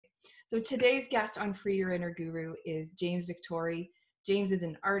So today's guest on Free Your Inner Guru is James Victore. James is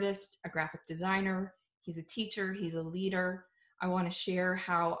an artist, a graphic designer. He's a teacher. He's a leader. I want to share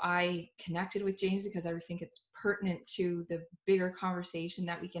how I connected with James because I think it's pertinent to the bigger conversation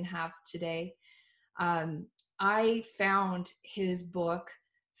that we can have today. I found his book,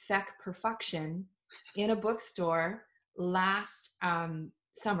 Feck Perfection, in a bookstore last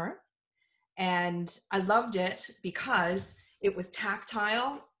summer. And I loved it because it was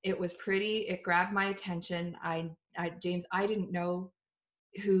tactile, it was pretty, it grabbed my attention. James, I didn't know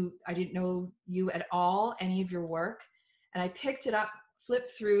you at all, any of your work. And I picked it up, flipped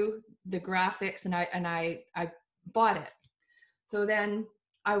through the graphics, and I bought it. So then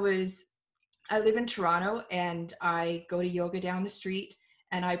I live in Toronto, and I go to yoga down the street,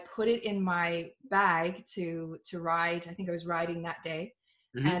 and I put it in my bag to ride. I think I was riding that day.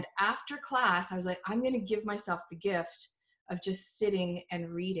 Mm-hmm. And after class, I was like, I'm going to give myself the gift of just sitting and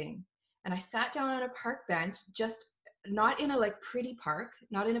reading. And I sat down on a park bench, just not in a like pretty park,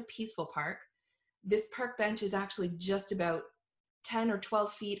 not in a peaceful park. This park bench is actually just about 10 or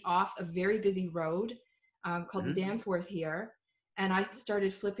 12 feet off a very busy road called the Danforth here. And I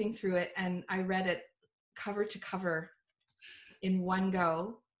started flipping through it, and I read it cover to cover in one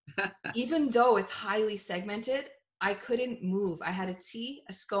go. Even though it's highly segmented, I couldn't move. I had a tea,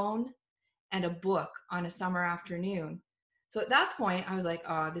 a scone, and a book on a summer afternoon. So at that point, I was like,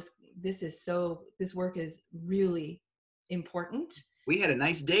 oh, this work is really important. We had a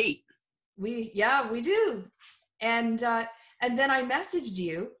nice date. We do. And then I messaged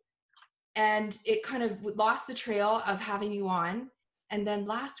you, and it kind of lost the trail of having you on. And then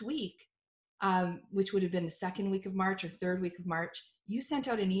last week, which would have been the second week of March or third week of March, you sent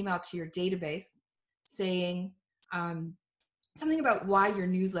out an email to your database saying something about why your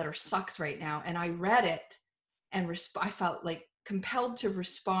newsletter sucks right now. And I read it, and I felt like compelled to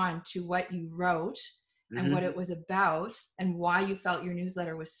respond to what you wrote and what it was about and why you felt your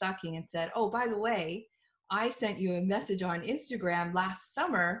newsletter was sucking, and said, oh, by the way, I sent you a message on Instagram last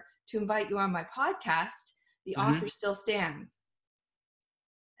summer to invite you on my podcast. The offer still stands.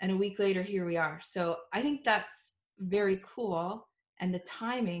 And a week later, here we are. So I think that's very cool. And the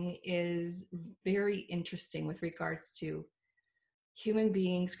timing is very interesting with regards to human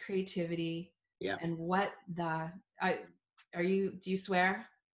beings, creativity, and do you swear?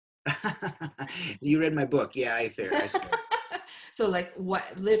 You read my book. Yeah, I swear. So like what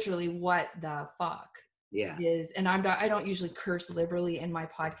the fuck is, and I don't usually curse liberally in my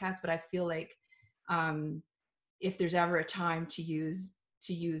podcast, but I feel like if there's ever a time to use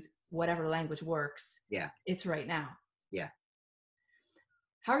whatever language works, it's right now. Yeah.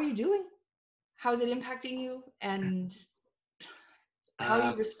 How are you doing? How is it impacting you? And how are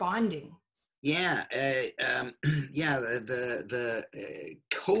you responding? Yeah. The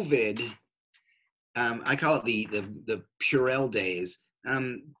COVID, I call it the Purell days.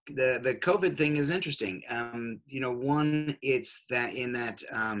 The COVID thing is interesting. One, it's that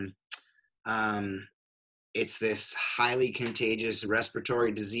it's this highly contagious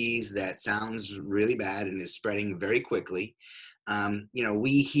respiratory disease that sounds really bad and is spreading very quickly.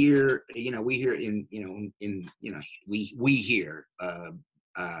 We hear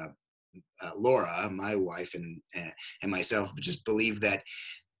Laura, my wife, and myself just believe that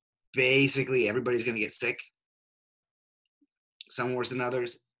basically everybody's going to get sick, some worse than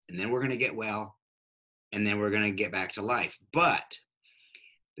others, and then we're going to get well, and then we're going to get back to life. But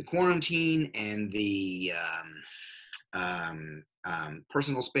the quarantine and the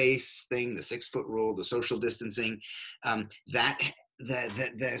personal space thing, the 6-foot rule, the social distancing, that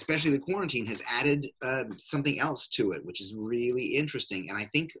especially the quarantine has added something else to it, which is really interesting. And I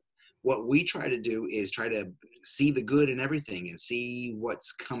think what we try to do is try to see the good in everything and see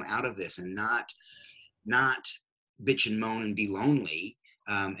what's come out of this, and not bitch and moan and be lonely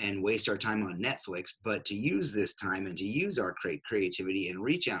and waste our time on Netflix, but to use this time and to use our creativity and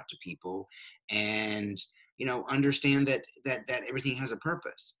reach out to people and understand that everything has a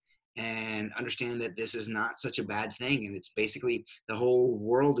purpose, and understand that this is not such a bad thing. And it's basically the whole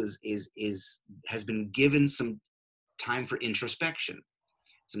world has been given some time for introspection,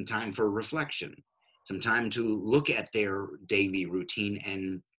 some time for reflection, some time to look at their daily routine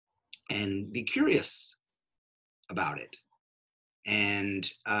and be curious about it,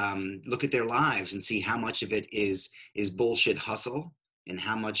 and look at their lives and see how much of it is bullshit hustle and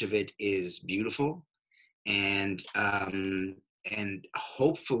how much of it is beautiful. And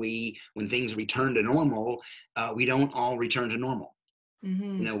hopefully when things return to normal, we don't all return to normal.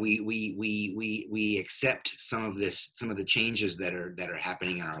 Mm-hmm. You know, we accept some of the changes that are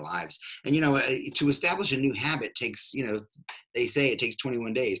happening in our lives. And you know, to establish a new habit takes, you know, they say it takes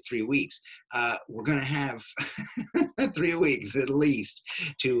 21 days, 3 weeks. We're going to have 3 weeks at least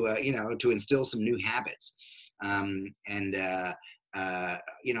to you know, to instill some new habits. And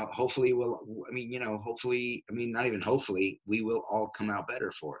you know, hopefully we'll, I mean, you know, hopefully, I mean, not even hopefully, we will all come out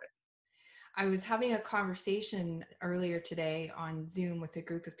better for it. I was having a conversation earlier today on Zoom with a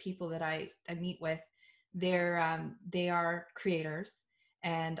group of people that I meet with. They are creators,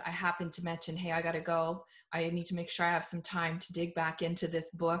 and I happened to mention, hey, I got to go. I need to make sure I have some time to dig back into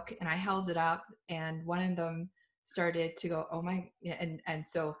this book. And I held it up, and one of them started to go, oh my, and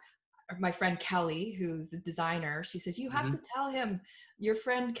so my friend Kelly, who's a designer, she says, you have Hmm. to tell him your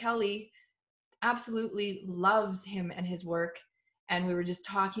friend Kelly absolutely loves him and his work. And we were just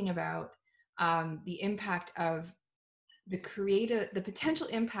talking about the impact of the potential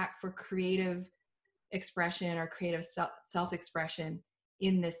impact for creative expression or creative self-expression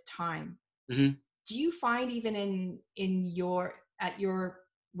in this time. Hmm. Do you find even in your at your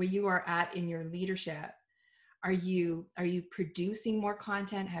where you are at in your leadership, are you producing more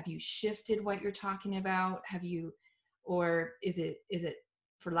content? Have you shifted what you're talking about? Have you, or is it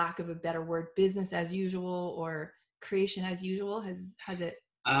for lack of a better word, business as usual or creation as usual? Has it?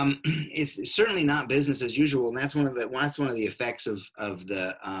 It's certainly not business as usual, and that's one of the effects of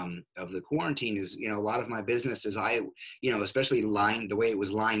the quarantine. Is, you know, a lot of my business is, I, you know, especially the way it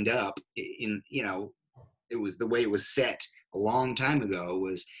was lined up in, you know, it was the way it was set a long time ago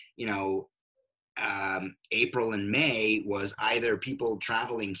was, you know, April and May was either people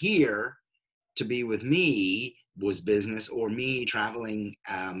traveling here to be with me was business, or me traveling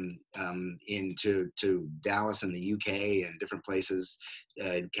into to Dallas and the UK and different places,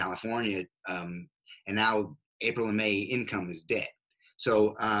 California, and now April and May income is dead.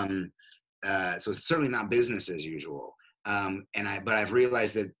 So so it's certainly not business as usual. But I've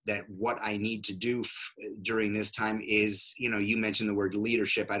realized that what I need to do during this time is, you know, you mentioned the word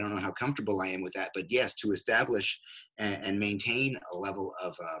leadership. I don't know how comfortable I am with that, but yes, to establish and maintain a level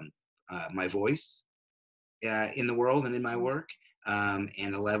of my voice in the world and in my work,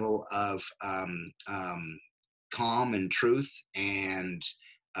 and a level of calm and truth, and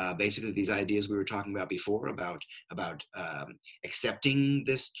basically these ideas we were talking about before about accepting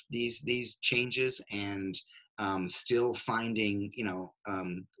these changes, and still finding, you know,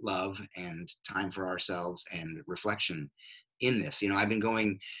 love and time for ourselves and reflection in this. You know, I've been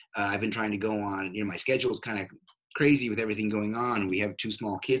trying to go on, you know, my schedule is kind of crazy with everything going on. We have two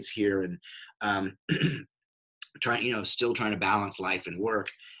small kids here, and um, trying, you know, still trying to balance life and work.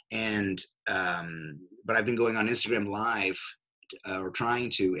 And but I've been going on Instagram Live, or trying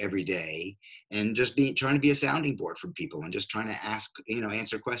to every day, and just trying to be a sounding board for people, and just trying to ask, you know,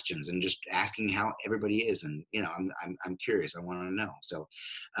 answer questions, and just asking how everybody is. And you know, I'm curious. I want to know. So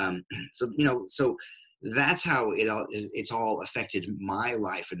so you know, so that's how it's all affected my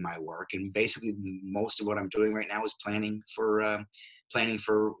life and my work. And basically most of what I'm doing right now is planning for,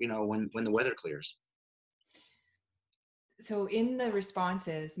 you know, when the weather clears. So in the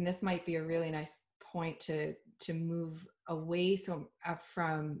responses, and this might be a really nice point to move away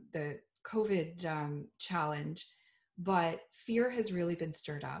from the COVID challenge, but fear has really been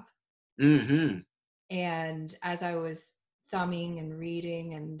stirred up. Hmm. And as I was thumbing and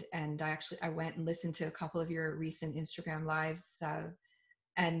reading, and I went and listened to a couple of your recent Instagram lives,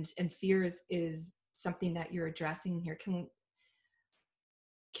 and fear is something that you're addressing here.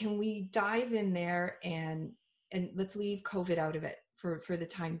 Can we dive in there, and let's leave COVID out of it for the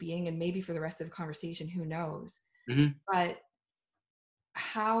time being, and maybe for the rest of the conversation, who knows? Hmm. But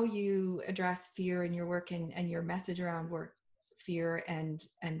how you address fear in your work, and your message around work, fear and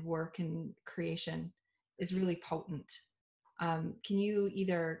work and creation is really potent. Can you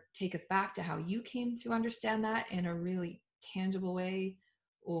either take us back to how you came to understand that in a really tangible way,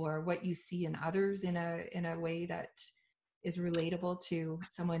 or what you see in others in a way that is relatable to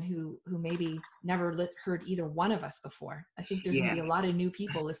someone who maybe never heard either one of us before? I think there's going to Yeah. be a lot of new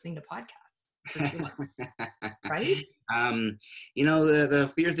people listening to podcasts for 2 months, right? um, you know,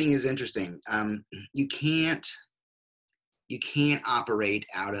 the fear thing is interesting. You can't you can't operate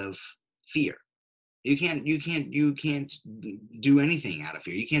out of fear. You can't do anything out of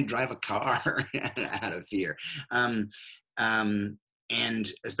fear. You can't drive a car out of fear. Um,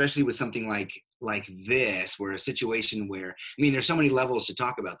 and especially with something like this, where a situation where, I mean, there's so many levels to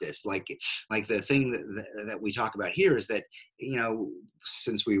talk about this. Like the thing that we talk about here is that, you know,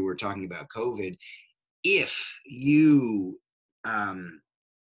 since we were talking about COVID, if you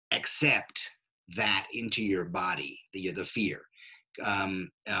accept that into your body, the fear,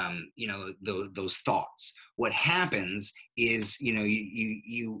 those thoughts. What happens is,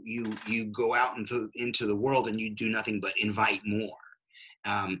 you go out into the world and you do nothing but invite more.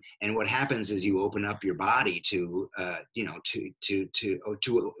 And what happens is you open up your body to a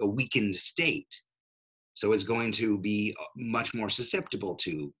weakened state. So it's going to be much more susceptible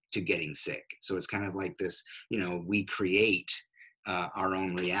to getting sick. So it's kind of like this, we create our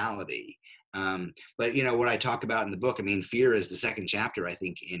own reality. But what I talk about in the book, I mean, fear is the second chapter, I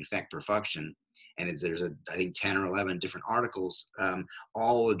think, in Feck Perfection. And there's I think 10 or 11 different articles,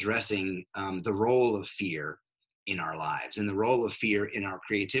 all addressing the role of fear in our lives and the role of fear in our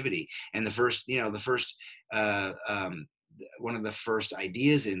creativity. And one of the first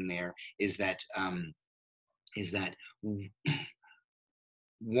ideas in there is that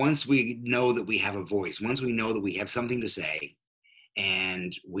once we know that we have a voice, once we know that we have something to say,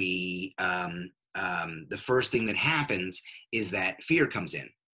 and the first thing that happens is that fear comes in,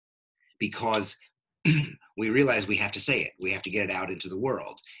 because we realize we have to say it. We have to get it out into the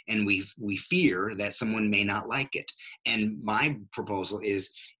world. And we fear that someone may not like it. And my proposal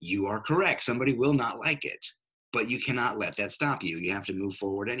is, you are correct. Somebody will not like it. But you cannot let that stop you. You have to move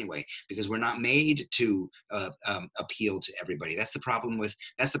forward anyway, because we're not made to appeal to everybody. That's the problem with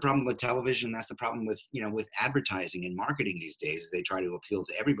television. That's the problem with with advertising and marketing these days. Is they try to appeal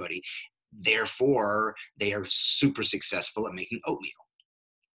to everybody. Therefore, they are super successful at making oatmeal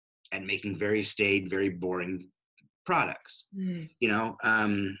and making very staid, very boring products.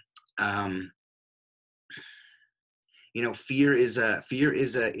 Fear is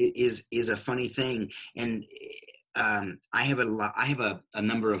a funny thing. And I have a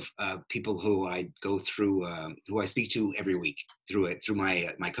number of people who I go through, who I speak to every week through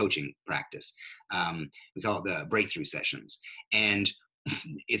my coaching practice. We call it the breakthrough sessions. And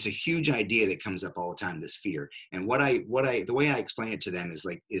it's a huge idea that comes up all the time, this fear. And the way I explain it to them is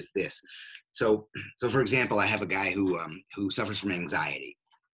this. So for example, I have a guy who suffers from anxiety,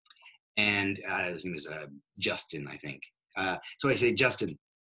 and his name is Justin, I think. So I say, Justin,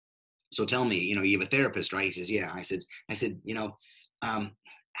 so tell me, you have a therapist, right? He says, yeah. I said,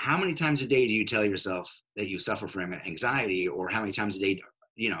 how many times a day do you tell yourself that you suffer from anxiety, or how many times a day,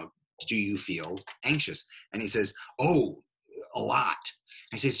 do you feel anxious? And he says, oh, a lot.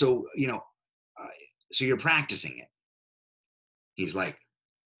 I say, so, so you're practicing it. He's like,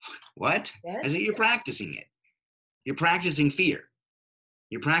 what? Yes. I say, you're practicing it. You're practicing fear.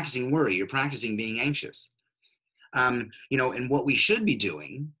 You're practicing worry. You're practicing being anxious. And what we should be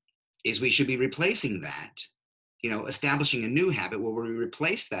doing is we should be replacing that, establishing a new habit where we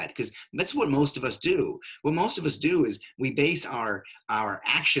replace that, because that's what most of us do. What most of us do is we base our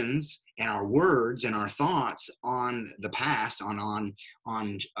actions and our words and our thoughts on the past, on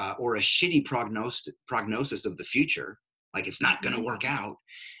or a shitty prognosis of the future, like it's not going to work out.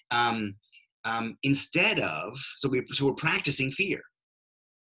 Instead of, so we're practicing fear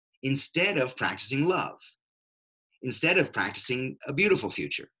instead of practicing love, instead of practicing a beautiful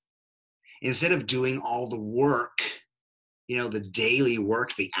future, instead of doing all the work, the daily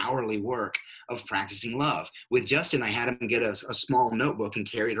work, the hourly work of practicing love. With Justin, I had him get a small notebook and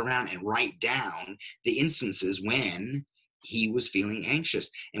carry it around and write down the instances when he was feeling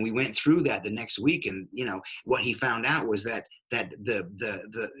anxious. And we went through that the next week. And, what he found out was that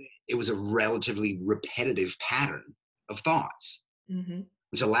it was a relatively repetitive pattern of thoughts,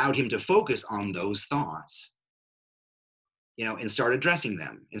 which allowed him to focus on those thoughts, and start addressing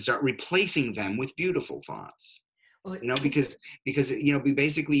them and start replacing them with beautiful thoughts. Well, because we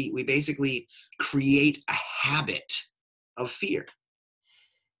basically create a habit of fear.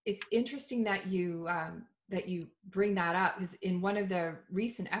 It's interesting that you bring that up, because in one of the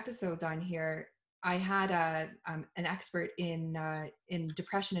recent episodes on here, I had an expert in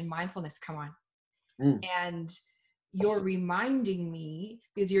depression and mindfulness come on, and you're reminding me,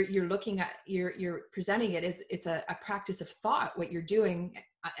 because you're looking at, you're presenting it as it's a practice of thought, what you're doing,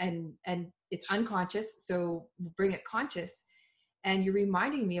 and it's unconscious, so bring it conscious. And you're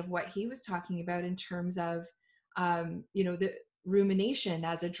reminding me of what he was talking about in terms of the rumination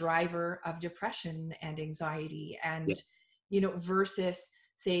as a driver of depression and anxiety, and versus,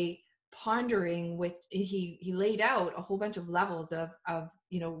 say, pondering. With he laid out a whole bunch of levels of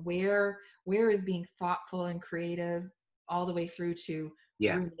where is being thoughtful and creative, all the way through to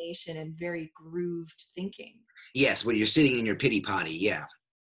rumination and very grooved thinking. Yes, when you're sitting in your pity potty.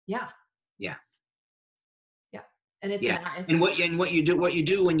 And it's Yeah. an it's, And what you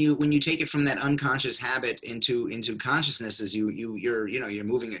do when you take it from that unconscious habit into consciousness is you're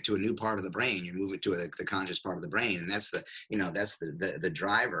moving it to a new part of the brain. You move it to the conscious part of the brain, and that's the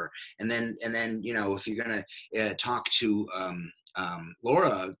driver. And then if you're gonna talk to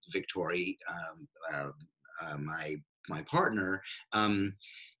Laura Victore, my partner,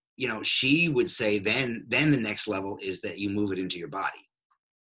 she would say then the next level is that you move it into your body.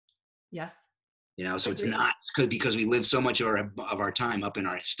 yes, So it's agreed. not because we live so much of our time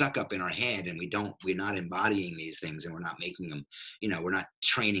stuck up in our head, and we're not embodying these things, and we're not making them, we're not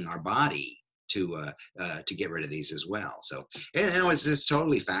training our body to get rid of these as well. So it's just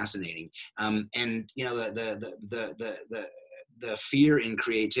totally fascinating. And the fear in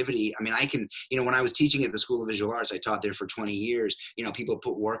creativity. I mean, I can, when I was teaching at the School of Visual Arts, I taught there for 20 years, people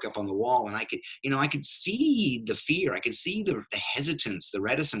put work up on the wall, and I could see the fear. I could see the hesitance, the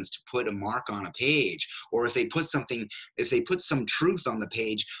reticence to put a mark on a page. Or if they put some truth on the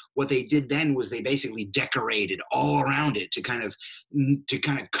page, what they did then was they basically decorated all around it to kind of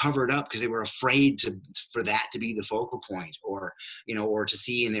cover it up, because they were afraid for that to be the focal point, or to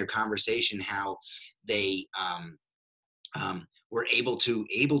see in their conversation how they were able to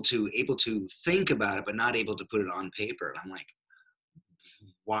think about it, but not able to put it on paper. And I'm like,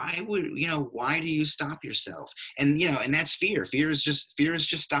 why do you stop yourself? And that's fear. Fear is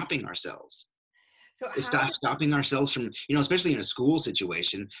just stopping ourselves. So It's how stopping ourselves from, especially in a school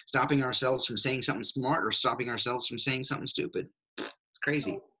situation, stopping ourselves from saying something smart, or stopping ourselves from saying something stupid. It's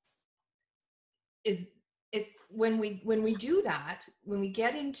crazy. so is it when we do that, when we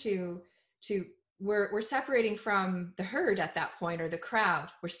get into to we're separating from the herd at that point, or the crowd,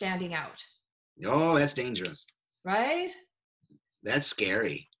 we're standing out, Oh, that's dangerous. right? That's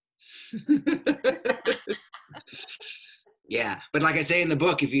scary. Yeah, but like I say in the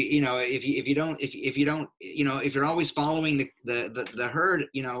book, if you're always following the herd,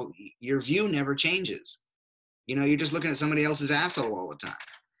 your view never changes. You're just looking at somebody else's asshole all the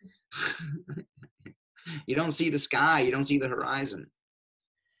time. You don't see the sky, you don't see the horizon,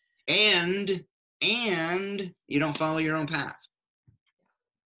 and you don't follow your own path.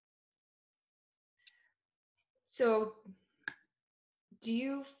 So do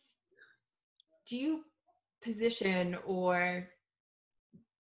you position, or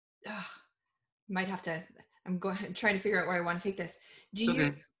uh, might have to, I'm trying to figure out where I want to take this. Do It's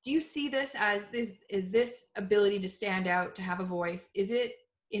you okay. see this as is this ability to stand out, to have a voice, is it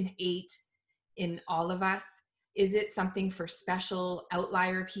innate in all of us? Is it something for special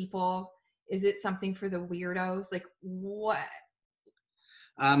outlier people? Is it something for the weirdos? Like what?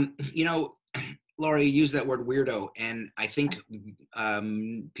 Um, you know, Laura, you use that word weirdo, and I think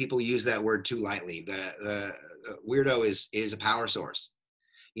people use that word too lightly. The weirdo is a power source.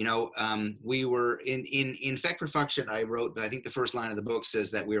 We were in Feck Perfection. I wrote that I think the first line of the book says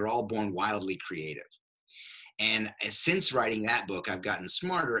that we are all born wildly creative. And since writing that book, I've gotten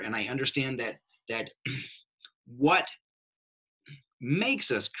smarter, and I understand that what makes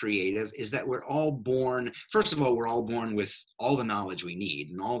us creative is that we're all born, first of all, we're all born with all the knowledge we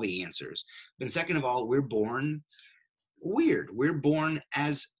need and all the answers. But second of all, we're born weird. We're born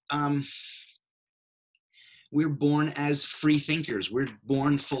as free thinkers. We're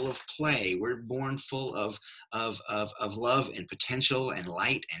born full of play. We're born full of love and potential and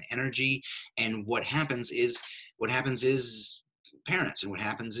light and energy. And what happens is parents, and what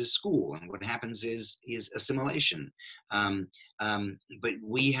happens is school, and what happens is assimilation. Um, but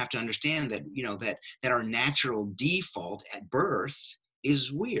we have to understand that that our natural default at birth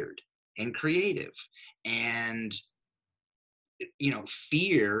is weird and creative. And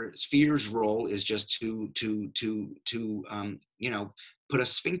fear's role is just to put a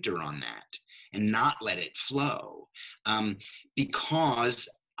sphincter on that and not let it flow, because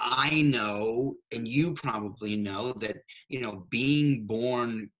I know, and you probably know, that being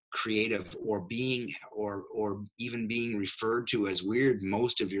born creative, or even being referred to as weird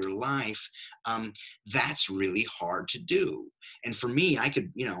most of your life, that's really hard to do. And for me, I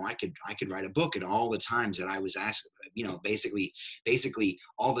could write a book at all the times that I was asked, basically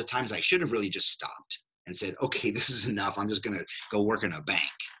all the times I should have really just stopped and said, okay, this is enough. I'm just going to go work in a bank,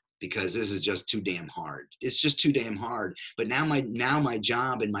 because this is just too damn hard. It's just too damn hard. But now my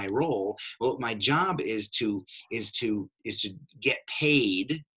job and my role, well, my job is to get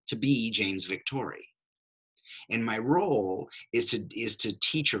paid to be James Victore. And my role is to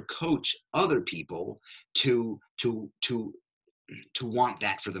teach or coach other people to want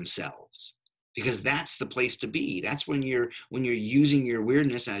that for themselves, because that's the place to be. That's when you're using your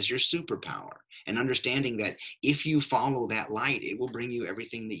weirdness as your superpower, and understanding that if you follow that light, it will bring you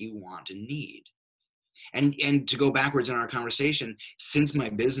everything that you want and need. And to go backwards in our conversation, since my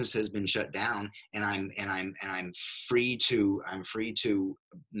business has been shut down, and I'm free to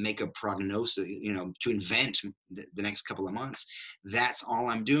make a prognosis, to invent the next couple of months. That's all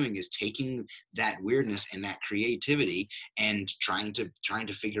I'm doing, is taking that weirdness and that creativity and trying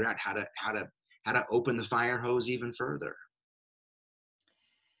to figure out how to open the fire hose even further.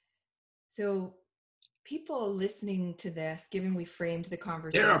 So people listening to this, given we framed the There are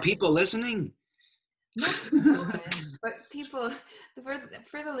conversation, people listening. not moment, but people,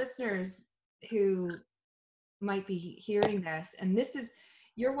 for the listeners who might be hearing this, and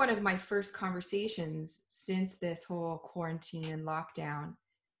you're one of my first conversations since this whole quarantine and lockdown.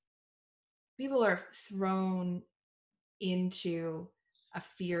 People are thrown into a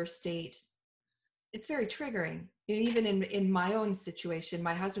fear state. It's very triggering. Even in my own situation,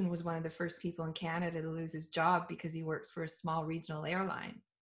 my husband was one of the first people in Canada to lose his job because he works for a small regional airline.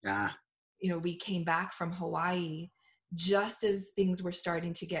 Ah, We came back from Hawaii just as things were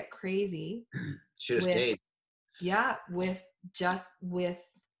starting to get crazy should have with, stayed. yeah, with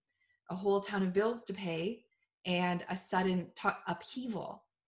a whole ton of bills to pay and a sudden upheaval.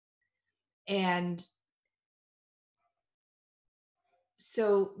 And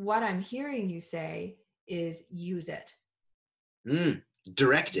so what I'm hearing you say is use it.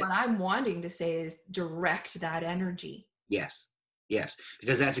 Direct it. What I'm wanting to say is direct that energy. Yes. Yes,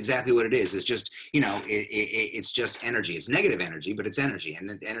 because that's exactly what it is. It's just, it's just energy. It's negative energy, but it's energy,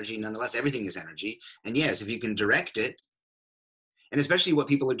 and energy nonetheless. Everything is energy. And yes, if you can direct it, and especially what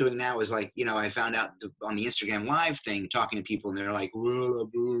people are doing now is like, I found out on the Instagram live thing, talking to people, and they're like, "Whoa,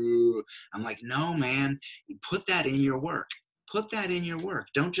 boo." I'm like, no, man, put that in your work. Put that in your work.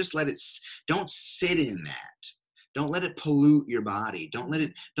 Don't just don't sit in that. Don't let it pollute your body. Don't let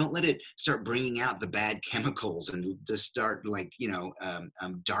it start bringing out the bad chemicals and just start like,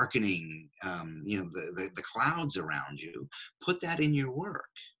 darkening, the clouds around you. Put that in your work.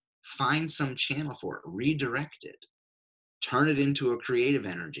 Find some channel for it. Redirect it. Turn it into a creative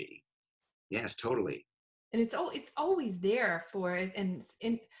energy. Yes, totally. And it's always there for it. And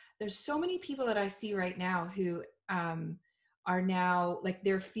there's so many people that I see right now who are now, like,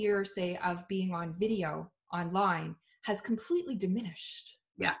 their fear, say, of being on video online has completely diminished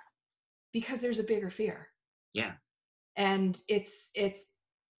Yeah. because there's a bigger fear. Yeah. And it's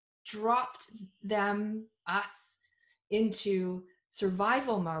dropped us into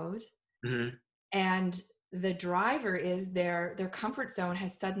survival mode. Mm-hmm. And the driver is their comfort zone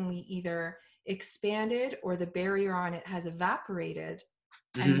has suddenly either expanded or the barrier on it has evaporated.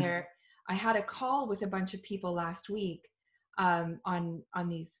 Mm-hmm. And I had a call with a bunch of people last week on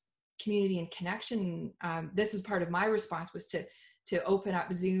these community and connection. This is part of my response, was to open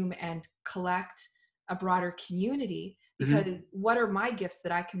up Zoom and collect a broader community, Mm-hmm. because what are my gifts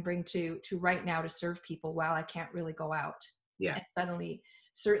that I can bring to right now to serve people while I can't really go out? Yeah. And suddenly,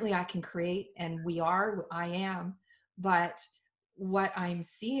 certainly I can create, and I am, but what I'm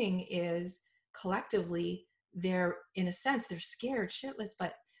seeing is collectively they're, in a sense, they're scared shitless,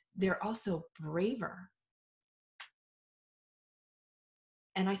 but they're also braver.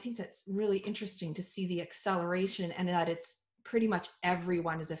 And I think that's really interesting to see the acceleration, and that it's pretty much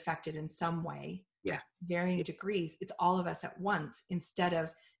everyone is affected in some way. Yeah. Varying degrees. It's all of us at once, instead of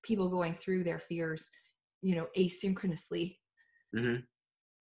people going through their fears, asynchronously. Mm-hmm.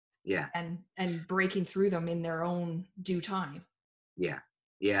 Yeah. And breaking through them in their own due time. Yeah.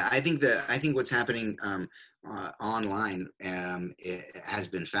 Yeah. I think what's happening online, it has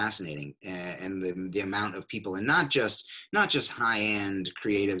been fascinating, and the amount of people, and not just high end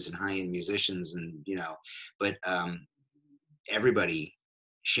creatives and high end musicians, and but everybody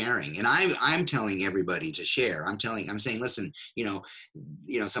sharing. And I'm telling everybody to share. I'm saying, listen,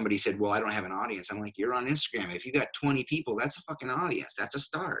 somebody said, well, I don't have an audience. I'm like, you're on Instagram. If you got 20 people, that's a fucking audience. That's a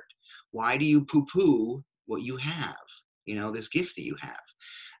start. Why do you poo-poo what you have? This gift that you have.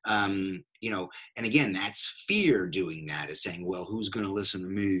 And again, that's fear doing that, is saying, well, who's going to listen to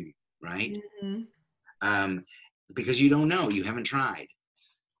me? Right. Mm-hmm. Because you don't know, you haven't tried.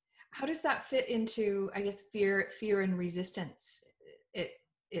 How does that fit into, I guess, fear and resistance?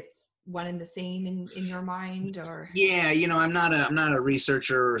 It's one and the same in your mind, or? Yeah, I'm not a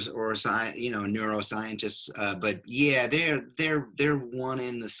researcher or a neuroscientist, but yeah, they're one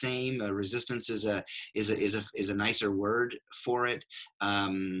and the same. Resistance is a nicer word for it.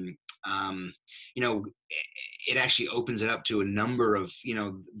 Um, um, it actually opens it up to a number of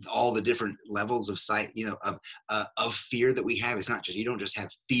all the different levels of of fear that we have. It's not just, you don't just have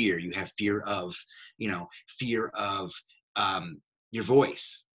fear, you have fear of fear of your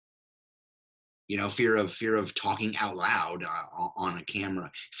voice. fear of talking out loud on a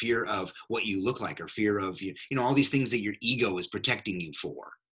camera, fear of what you look like, or fear of all these things that your ego is protecting you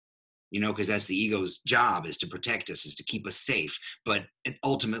for. Because that's the ego's job, is to protect us, is to keep us safe. But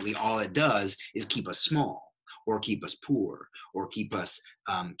ultimately, all it does is keep us small, or keep us poor, or keep us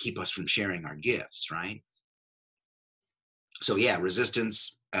from sharing our gifts, right? So yeah,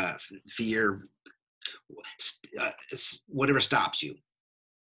 resistance, fear, whatever stops you.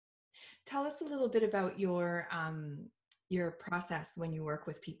 Tell us a little bit about your process when you work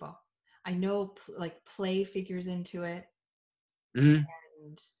with people. I know like play figures into it, Hmm.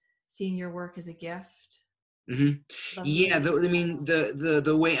 and seeing your work as a gift. Hmm. Love a little Yeah, bit.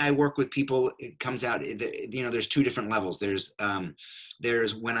 the way I work with people, it comes out. There's two different levels. There's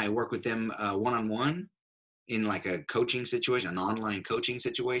when I work with them one on one, in like a coaching situation, an online coaching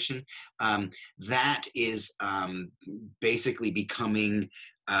situation. That is basically becoming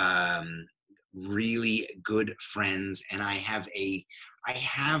um, really good friends, and I have a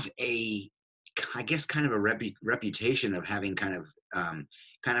I guess kind of a reputation of having kind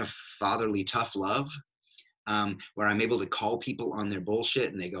of fatherly tough love, where I'm able to call people on their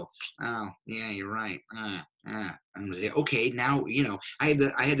bullshit and they go, "Oh, yeah, you're right." I'm gonna say, "Okay, now I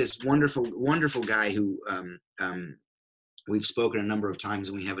had this wonderful, wonderful guy who we've spoken a number of times,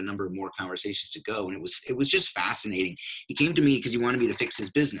 and we have a number of more conversations to go, and it was just fascinating. He came to me because he wanted me to fix his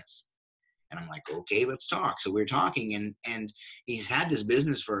business. And I'm like, okay, let's talk. So we're talking, and he's had this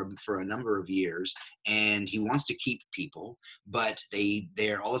business for a number of years, and he wants to keep people, but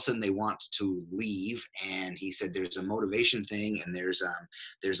they're all of a sudden they want to leave. And he said there's a motivation thing, and there's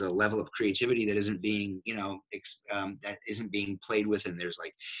a level of creativity that isn't being that isn't being played with, and and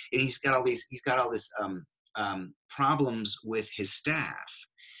he's got all these problems with his staff,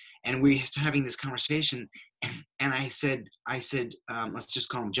 and we're having this conversation, and I said, let's just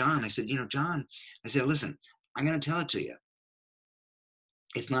call him John. I said, John, I said, listen, I'm going to tell it to you.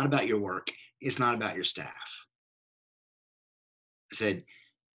 It's not about your work. It's not about your staff. I said,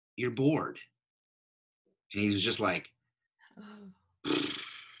 you're bored. And he was just like, Oh,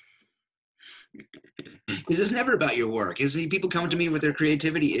 because it's never about your work. People come to me with their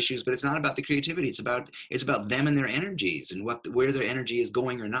creativity issues, but it's not about the creativity. It's about them and their energies, and where their energy is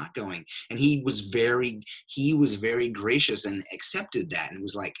going or not going. And he was very gracious and accepted that, and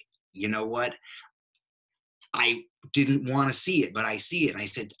was like, you know what? I didn't want to see it, but I see it.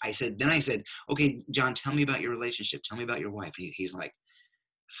 And then I said, okay, John, tell me about your relationship. Tell me about your wife. He's like,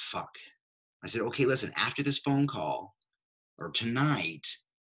 fuck. I said, okay, listen, after this phone call or tonight,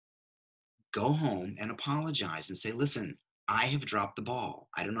 go home and apologize and say, listen, I have dropped the ball.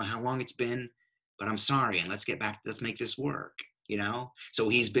 I don't know how long it's been, but I'm sorry. And let's make this work. So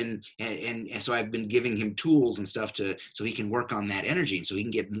he's been, and so I've been giving him tools and stuff so he can work on that energy, and so he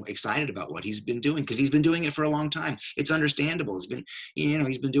can get more excited about what he's been doing, because he's been doing it for a long time. It's understandable.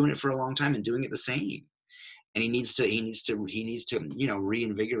 He's been doing it for a long time and doing it the same. And he needs to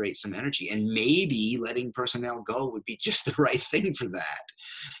reinvigorate some energy, and maybe letting personnel go would be just the right thing for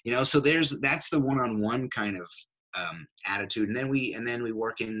that. So that's the one-on-one kind of attitude. And then we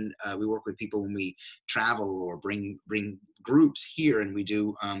work with people when we travel or bring groups here, and we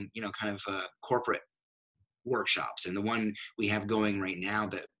do kind of corporate workshops. And the one we have going right now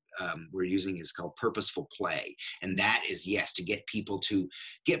that we're using is called purposeful play. And that is, yes, to get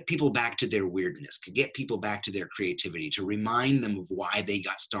people back to their weirdness, to get people back to their creativity, to remind them of why they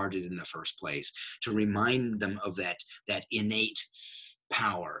got started in the first place, to remind them of that innate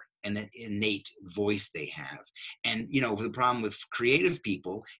power and that innate voice they have. And the problem with creative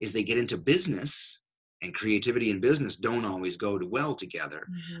people is they get into business, and creativity and business don't always go well together,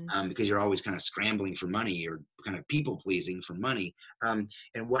 mhm. because you're always kind of scrambling for money. You're kind of people pleasing for money. And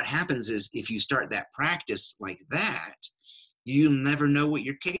what happens is, if you start that practice like that, you'll never know what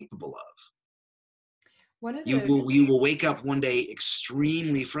you're capable of. One of You will wake up one day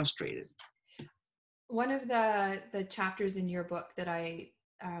extremely frustrated. the chapters in your book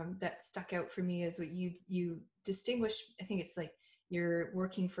that stuck out for me is what you distinguish. I think it's like you're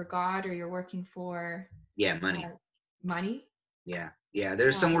working for God, or you're working for Yeah, money. uh, money. Yeah.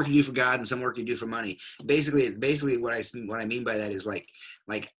 There's some Uh, work you do for God and some work you do for money. Basically, what I mean by that is, like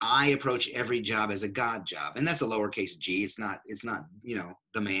I approach every job as a God job, and that's a lowercase G. It's not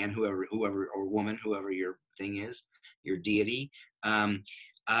the man, whoever or woman, whoever your thing is, your deity, um,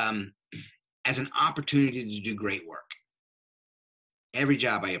 um, as an opportunity to do great work. Every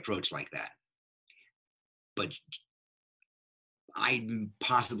job I approach like that, but I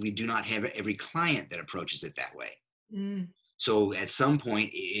possibly do not have every client that approaches it that way. mm, So at some point,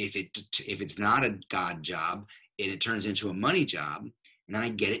 if it's not a God job and it turns into a money job, and then I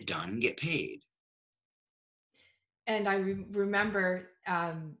get it done and get paid. And I remember,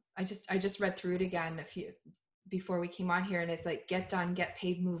 I just read through it again before we came on here, and it's like, get done, get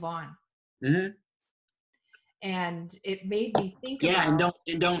paid, move on. Hmm. And it made me think Yeah, about,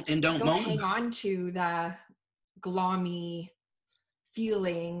 and don't don't moan hang about on to the gloomy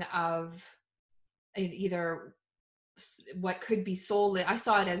feeling of either what could be soul. I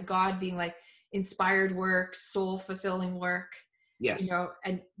saw it as God being like inspired work, soul fulfilling work, it. Yes.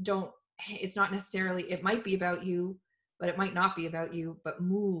 and don't, it's not necessarily, it might be about you, but it might not be about you, but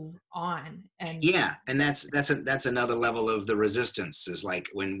move on. And Yeah, and that's another level of the resistance, is like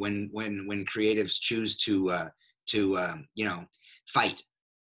when creatives choose to fight.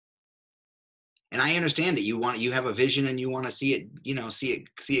 And I understand that you have a vision and you want to see it,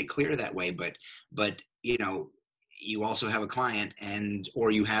 see it clear that way, but you also have a client, and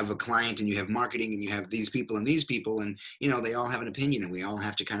or you have a client and you have marketing and you have these people and these people, and they all have an opinion, and we all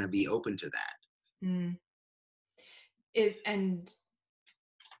have to kind of be open to that. mm, and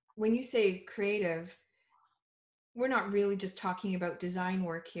when you say creative, we're not really just talking about design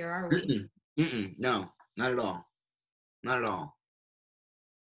work here, are we? Mm-mm, mm-mm, no, not at all, not at all.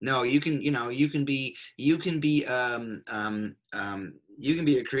 No, you can be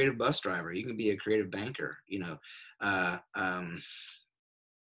a creative bus driver. You can be a creative banker. Uh, um,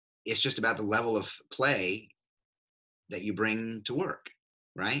 it's just about the level of play that you bring to work,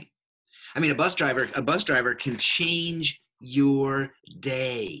 right? I mean, a bus driver can change your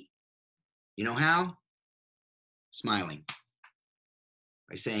day. You know how? Smiling,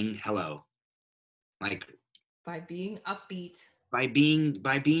 by saying hello, like By being upbeat. by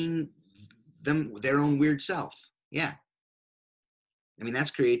being them their own weird self. Yeah, I mean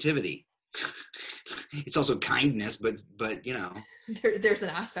that's creativity. It's also kindness, but There's an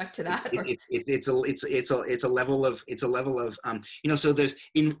aspect to that, or it's a level of so there's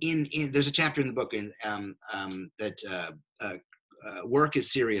in there's a chapter in the book that work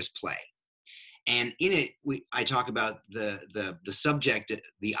is serious play, and in it I talk about the subject,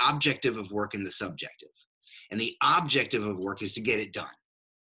 the objective of work, and the subjective. And the objective of work is to get it done,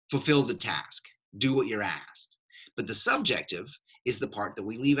 fulfill the task, do what you're asked. But the subjective is the part that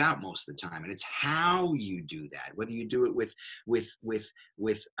we leave out most of the time, and it's how you do that. Whether you do it with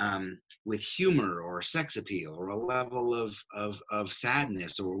humor or sex appeal or a level of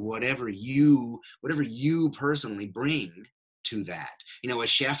sadness, or whatever you personally bring to that. A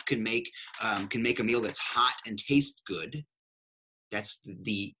chef can make a meal that's hot and taste good. That's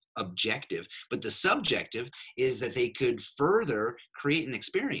the objective. But the subjective is that they could further create an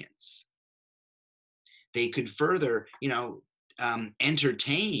experience. They could further,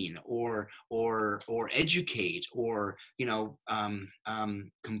 entertain or educate, or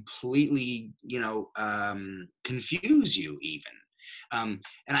completely, confuse you even. And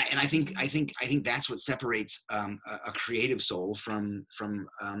I think that's what separates a creative soul from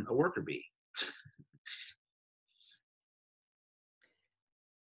a worker bee.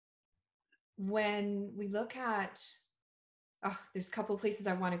 when we look at, oh, there's a couple of places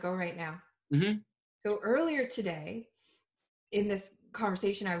I want to go right now. Mm-hmm. So earlier today, in this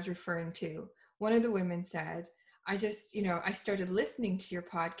conversation I was referring to, one of the women said, I just, I started listening to your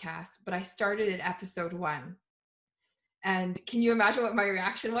podcast, but I started at episode 1. And can you imagine what my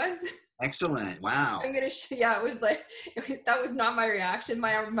reaction was? Excellent. Wow. I'm gonna yeah, it was like, that was not my reaction.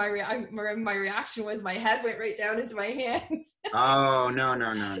 My reaction was my head went right down into my hands. Oh, no,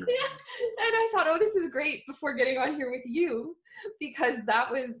 no, no, no. Yeah. And I thought, oh, this is great, before getting on here with you, because that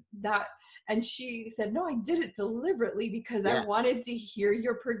was that. And she said, no, I did it deliberately because I Yeah. wanted to hear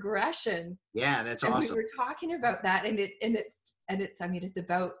your progression. Yeah, that's And we awesome. were talking about that, and it's I mean, it's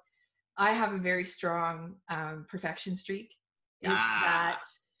about, I have a very strong perfection streak. It's Ah.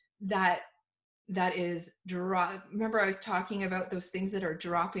 that is remember I was talking about those things that are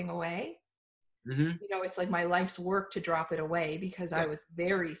dropping away. Mm-hmm. It's like my life's work to drop it away, because I Yeah. was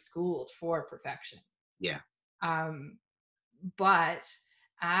very schooled for perfection. Yeah. um, but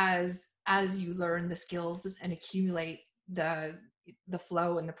as you learn the skills and accumulate the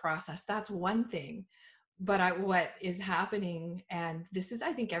flow and the process, that's one thing. But what is happening, and this is,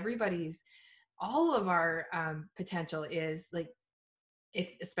 I think, all of our potential is like,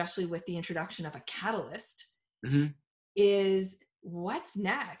 especially with the introduction of a catalyst, Mm-hmm. is what's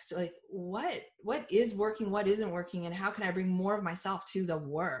next, like what is working, what isn't working, and how can I bring more of myself to the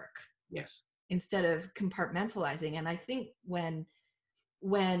work Yes. instead of compartmentalizing. And I think when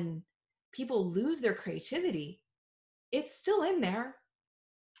people lose their creativity, it's still in there,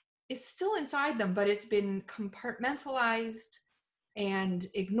 it's still inside them, but it's been compartmentalized and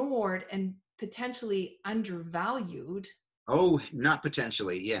ignored and potentially undervalued. Oh, not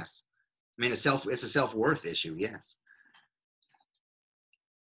potentially. Yes. I mean, it's a self-worth issue. Yes.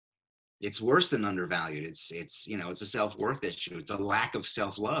 It's worse than undervalued. It's, you know, it's a self-worth issue. It's a lack of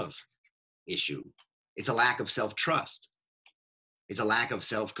self-love issue. It's a lack of self-trust. It's a lack of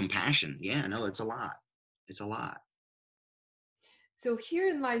self-compassion. Yeah, no, it's a lot. It's a lot. So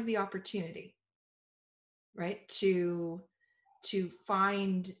herein lies the opportunity, right? To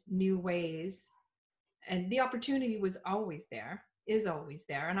find new ways. And the opportunity was always there, is always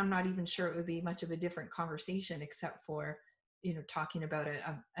there. And I'm not even sure it would be much of a different conversation except for, you know, talking about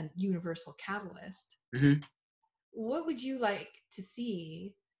a universal catalyst. Mm-hmm. What would you like to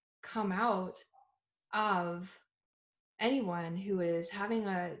see come out of anyone who is having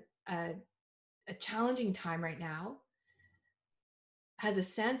a challenging time right now, has a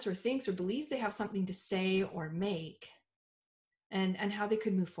sense or thinks or believes they have something to say or make, and how they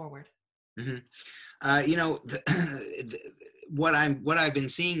could move forward? Mm-hmm. You know, what I've been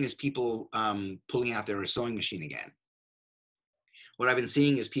seeing is people pulling out their sewing machine again. What I've been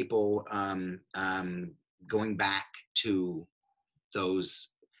seeing is people going back to those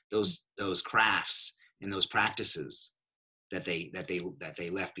those crafts and those practices that they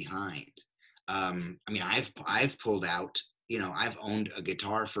left behind. I mean, I've pulled out. You know, I've owned a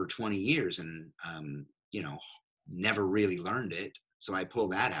guitar for 20 years and you know, never really learned it. So I pull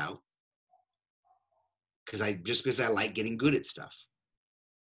that out because I like getting good at stuff.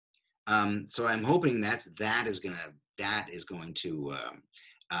 So I'm hoping that is going to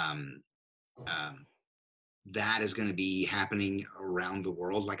um, um, that is going to be happening around the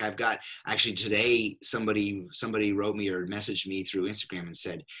world. Like I've got actually today, somebody wrote me or messaged me through Instagram and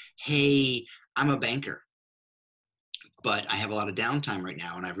said, "Hey, I'm a banker, but I have a lot of downtime right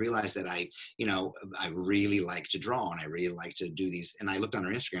now, and I've realized that you know, I really like to draw and I really like to do these." And I looked on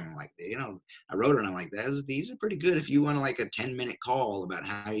her Instagram and I'm like, you know, I wrote her and I'm like, these are pretty good if you want like a 10-minute call about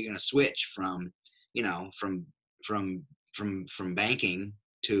how you're going to switch from, you know, from from banking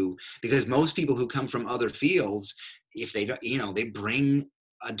to, because most people who come from other fields, if they don't, you know, they bring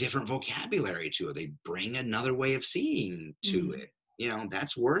a different vocabulary to it. They bring another way of seeing to Mm-hmm. it. You know,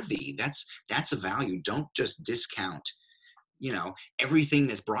 that's worthy. That's a value. Don't just discount, you know, everything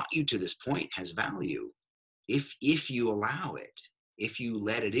that's brought you to this point has value if you allow it, if you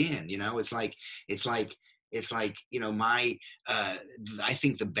let it in. You know, it's like you know, my I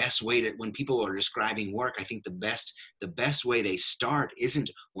think the best way to, when people are describing work, I think the best way they start isn't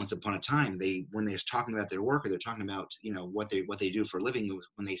once upon a time. When they're talking about their work, or they're talking about, you know, what they do for a living,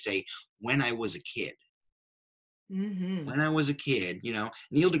 when they say, when I was a kid. Mm-hmm. When I was a kid, you know,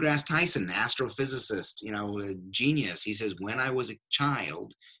 Neil deGrasse Tyson, astrophysicist, you know, a genius. He says, when I was a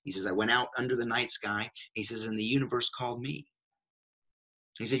child, he says, I went out under the night sky. He says, and the universe called me.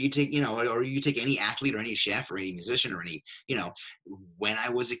 He said, you take, you know, or you take any athlete or any chef or any musician or any, you know, when I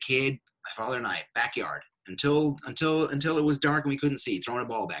was a kid, my father and I, backyard, until it was dark and we couldn't see, throwing a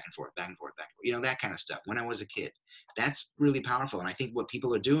ball back and forth, back and forth, back and forth, you know, that kind of stuff. When I was a kid, that's really powerful. And I think what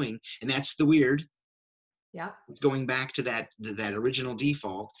people are doing, and that's the weird, Yeah. it's going back to that original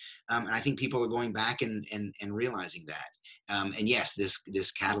default, and I think people are going back and realizing that. And yes,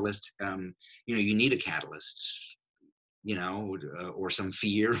 this catalyst, you know, you need a catalyst, you know, or some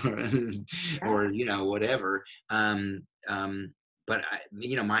fear, Yeah. or you know, whatever. But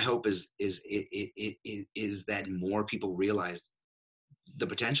you know, my hope is that more people realize the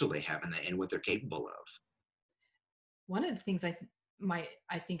potential they have and what they're capable of. One of the things I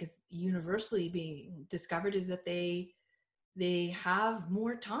think is universally being discovered is that they have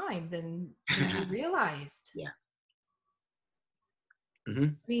more time than we realized. Yeah. Hmm.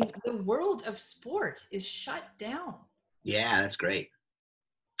 I mean, the world of sport is shut down, Yeah, that's great.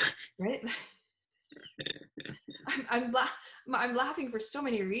 right? I'm I'm, la- I'm laughing for so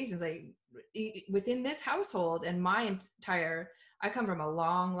many reasons. Like within this household and my entire, I come from a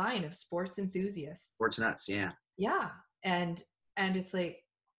long line of sports enthusiasts. Sports nuts. Yeah. Yeah, and it's like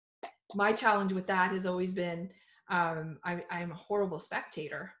my challenge with that has always been, I'm a horrible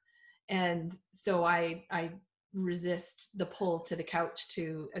spectator, and so I resist the pull to the couch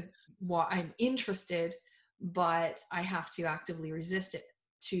to, well, I'm interested, but I have to actively resist it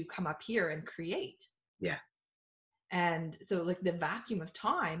to come up here and create. Yeah. And so like the vacuum of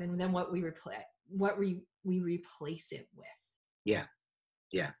time, and then what we replace, we replace it with. Yeah.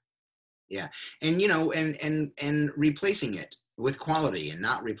 Yeah. Yeah. And you know, and replacing it with quality, and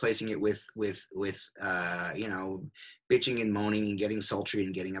not replacing it with you know, bitching and moaning and getting sultry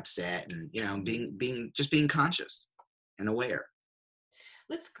and getting upset, and you know, being conscious and aware.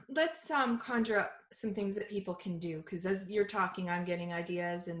 Let's conjure up some things that people can do, because as you're talking, I'm getting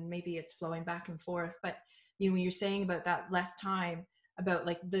ideas and maybe it's flowing back and forth. But you know, when you're saying about that less time, about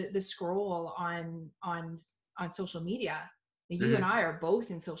like the scroll on social media. You and Hmm. I are both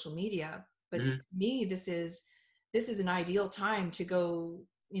in social media, but Hmm. to me, this is an ideal time to go,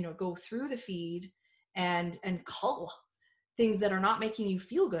 go through the feed and cull things that are not making you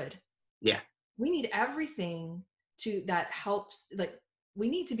feel good. Yeah. We need everything to that helps, like, we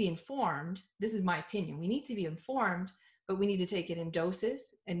need to be informed. This is my opinion. We need to be informed, but we need to take it in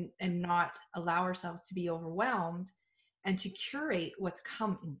doses and not allow ourselves to be overwhelmed, and to curate what's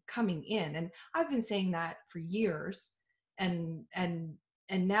coming in. And I've been saying that for years, and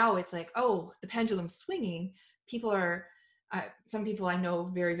now it's like, oh, the pendulum's swinging. People are some people I know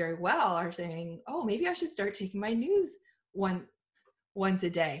very, very well are saying, oh, maybe I should start taking my news once a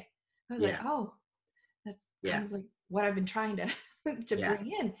day. I was like, Yeah. oh, that's Yeah. kind of like what I've been trying to to Yeah.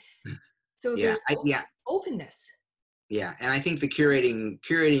 bring in. So Yeah. there's Yeah. openness. Yeah, and I think the curating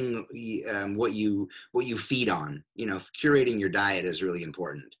what you feed on, curating your diet is really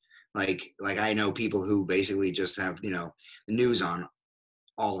important. Like I know people who basically just have the news on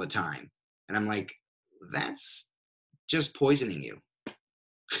all the time, and I'm like, that's just poisoning you.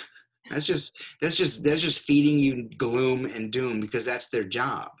 That's just feeding you gloom and doom because that's their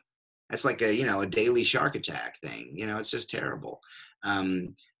job. That's like a daily shark attack thing. It's just terrible.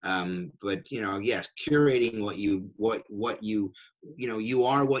 Um, but yes, curating you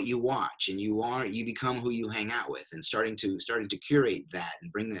are what you watch, and you become who you hang out with, and starting to curate that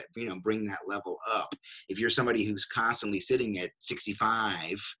and bring that level up. If you're somebody who's constantly sitting at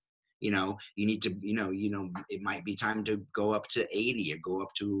 65, you need to it might be time to go up to 80 or go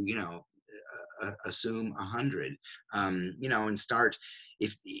up to assume 100, and start.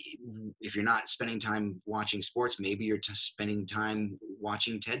 If you're not spending time watching sports, maybe you're spending time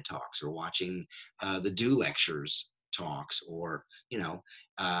watching TED Talks or watching the Do Lectures talks, or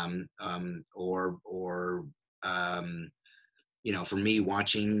or for me,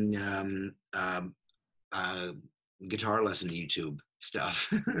 watching uh, guitar lesson YouTube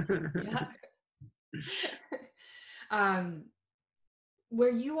stuff. Yeah. um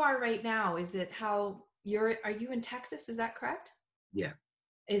where you are right now, is it how are you in Texas, is that correct? Yeah,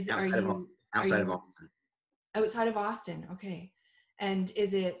 Is outside of Austin. are Outside of you Austin. outside of Austin? Okay. And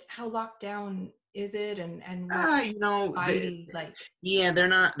is it, how locked down is it, and what Uh, you know, the, society like? Yeah, they're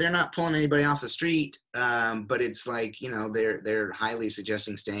not pulling anybody off the street, but it's like they're highly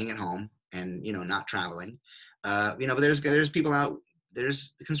suggesting staying at home and not traveling. But there's people out.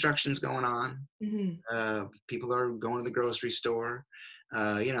 There's constructions going on. Mhm. People are going to the grocery store.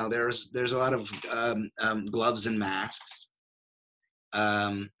 There's a lot of gloves and masks.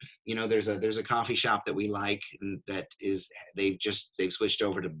 um, there's a coffee shop that we like, and that is they've switched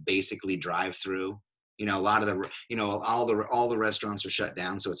over to basically drive through. A lot of the all the restaurants are shut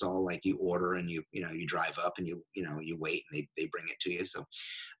down, so it's all like you order and you drive up and you wait, and they bring it to you. So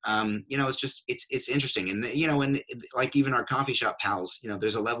it's interesting. And and like even our coffee shop pals,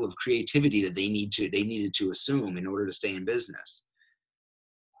 there's a level of creativity that they needed to assume in order to stay in business.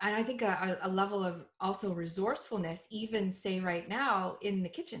 And I think a level of also resourcefulness, even say right now in the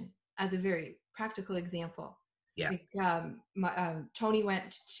kitchen, as a very practical example. Yeah. Like, Tony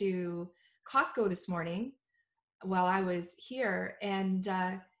went to Costco this morning while I was here, and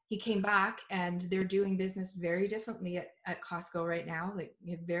he came back, and they're doing business very differently at Costco right now. Like,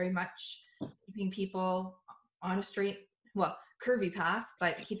 very much keeping people on a straight, well, curvy path,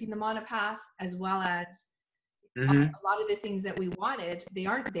 but keeping them on a path, as well as Hmm. a lot of the things that we wanted, they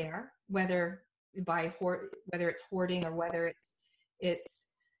aren't there, whether whether it's hoarding, or whether it's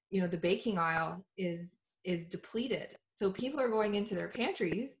the baking aisle is depleted. So people are going into their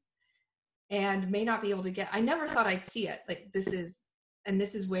pantries and may not be able to get. I never thought I'd see it. Like, this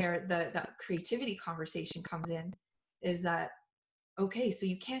is where the creativity conversation comes in, is that, okay, so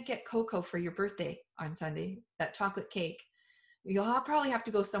you can't get cocoa for your birthday on Sunday, that chocolate cake. You'll probably have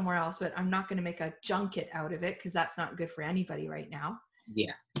to go somewhere else, but I'm not going to make a junket out of it, because that's not good for anybody right now.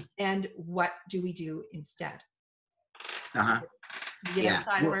 Yeah. And what do we do instead? Uh-huh. We get Yeah.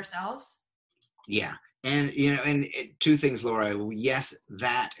 outside of ourselves. Yeah. And two things, Laura. Yes,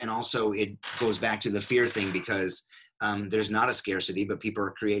 that, and also it goes back to the fear thing, because there's not a scarcity, but people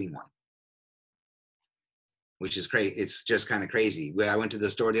are creating one, which is crazy. It's just kind of crazy. I went to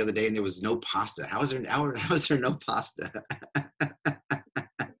the store the other day and there was no pasta. How is there no pasta?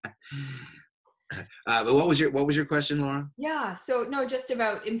 But what was your question, Laura? Yeah. So no, just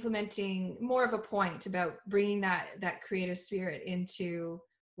about implementing more of a point about bringing that creative spirit into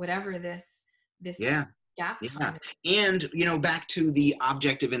whatever this Yeah. gap Yeah. time is. And, back to the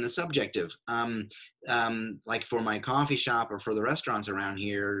objective and the subjective. Like for my coffee shop or for the restaurants around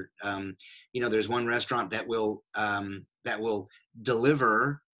here, there's one restaurant that will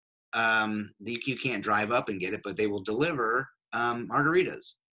deliver. You can't drive up and get it, but they will deliver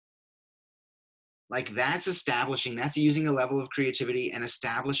margaritas. Like that's establishing, that's using a level of creativity and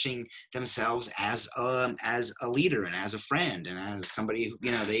establishing themselves as a leader and as a friend and as somebody who,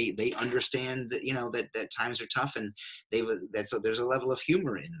 they understand that, that times are tough, and so there's a level of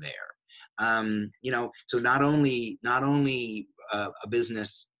humor in there. So not only a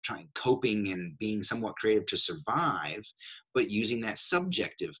business trying coping and being somewhat creative to survive, but using that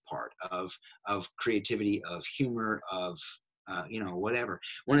subjective part of creativity, of humor, of whatever.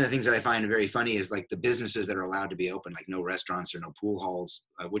 One of the things that I find very funny is like the businesses that are allowed to be open, like no restaurants or no pool halls,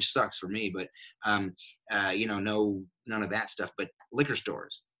 which sucks for me, but no, none of that stuff. But liquor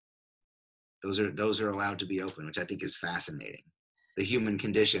stores, those are allowed to be open, which I think is fascinating. The human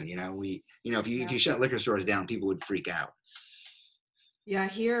condition, if you shut liquor stores down, people would freak out. Yeah,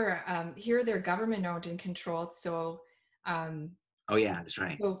 here they're government owned and controlled. So, oh yeah, that's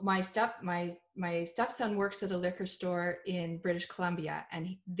right. So my stepson works at a liquor store in British Columbia,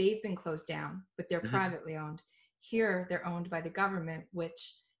 and they've been closed down, but they're privately owned. Here, they're owned by the government,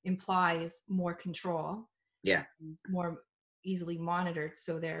 which implies more control. Yeah. More easily monitored,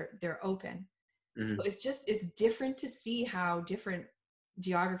 so they're open. Mm-hmm. So it's different to see how different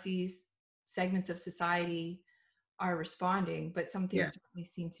geographies, segments of society are responding, but some things certainly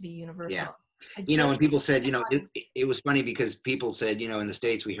seem to be universal. Yeah. And people said, it was funny because people said, in the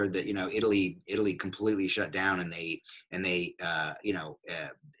States, we heard that, Italy completely shut down, and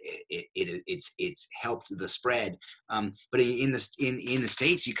it's helped the spread. But in the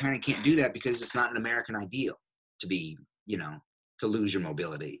States, you kind of can't do that because it's not an American ideal to be, to lose your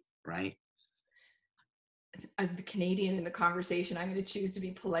mobility, right? As the Canadian in the conversation, I'm going to choose to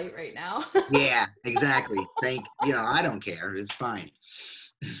be polite right now. Yeah, exactly. I don't care. It's fine.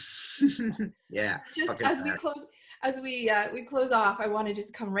 Yeah. Just as we close off, I want to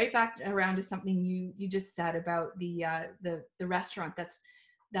just come right back around to something you just said about the restaurant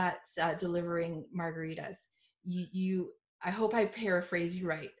that's delivering margaritas. I hope I paraphrase you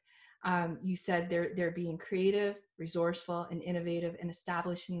right. You said they're being creative, resourceful, and innovative, and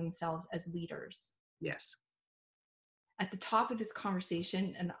establishing themselves as leaders. Yes. At the top of this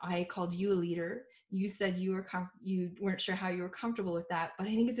conversation, and I called you a leader, you said you weren't sure how you were comfortable with that, but I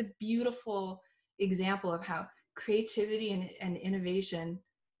think it's a beautiful example of how creativity and innovation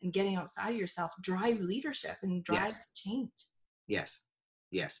and getting outside of yourself drives leadership and drives change. Yes.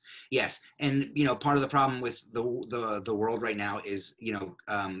 And part of the problem with the world right now is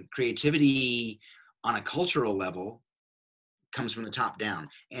creativity on a cultural level comes from the top down,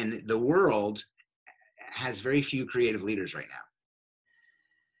 and the world has very few creative leaders right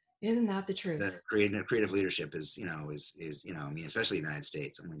now. Isn't that the truth? The creative leadership is especially in the United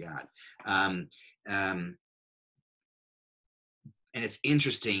States. Oh my God. And it's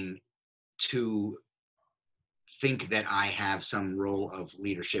interesting to think that I have some role of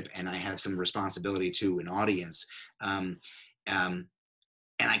leadership and I have some responsibility to an audience.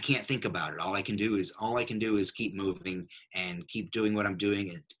 And I can't think about it. All I can do is keep moving and keep doing what I'm doing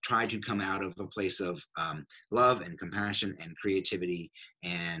and try to come out of a place of love and compassion and creativity,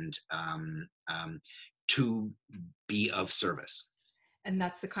 and to be of service. And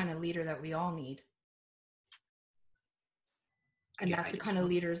that's the kind of leader that we all need. And that's the kind of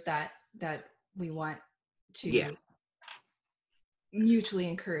leaders that we want to mutually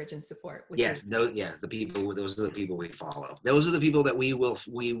encourage and support. Those are the people we follow. Those are the people that we will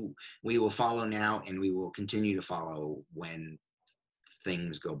follow now, and we will continue to follow when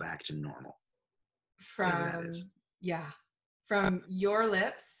things go back to normal. Whatever that is. From your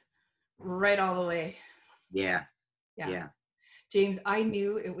lips right all the way. Yeah. James, I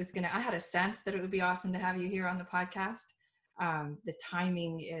knew I had a sense that it would be awesome to have you here on the podcast. The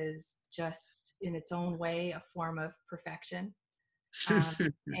timing is just in its own way a form of perfection.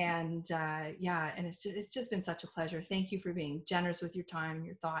 And it's just been such a pleasure. Thank you for being generous with your time,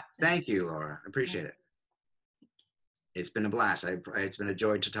 your thoughts. Thank you, Laura. I appreciate it. It's been a blast. It's been a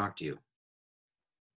joy to talk to you.